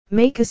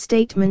Make a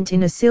statement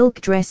in a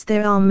silk dress.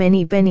 There are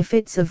many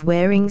benefits of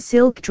wearing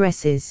silk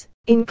dresses,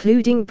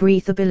 including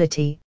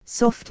breathability,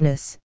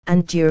 softness,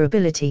 and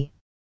durability.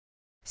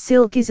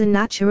 Silk is a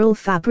natural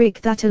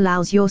fabric that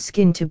allows your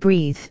skin to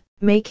breathe,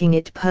 making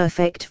it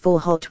perfect for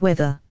hot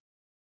weather.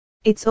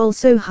 It's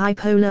also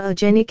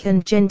hypoallergenic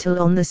and gentle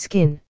on the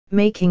skin,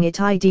 making it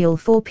ideal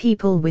for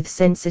people with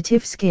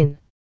sensitive skin.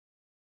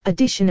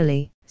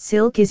 Additionally,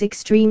 silk is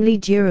extremely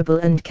durable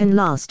and can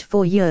last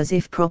for years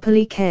if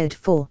properly cared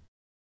for.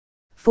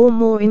 For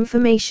more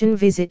information,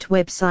 visit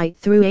website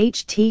through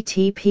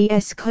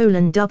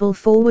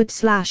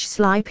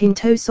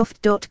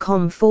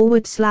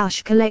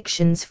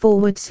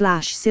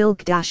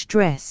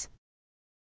https://slypintosoft.com/collections/silk-dress.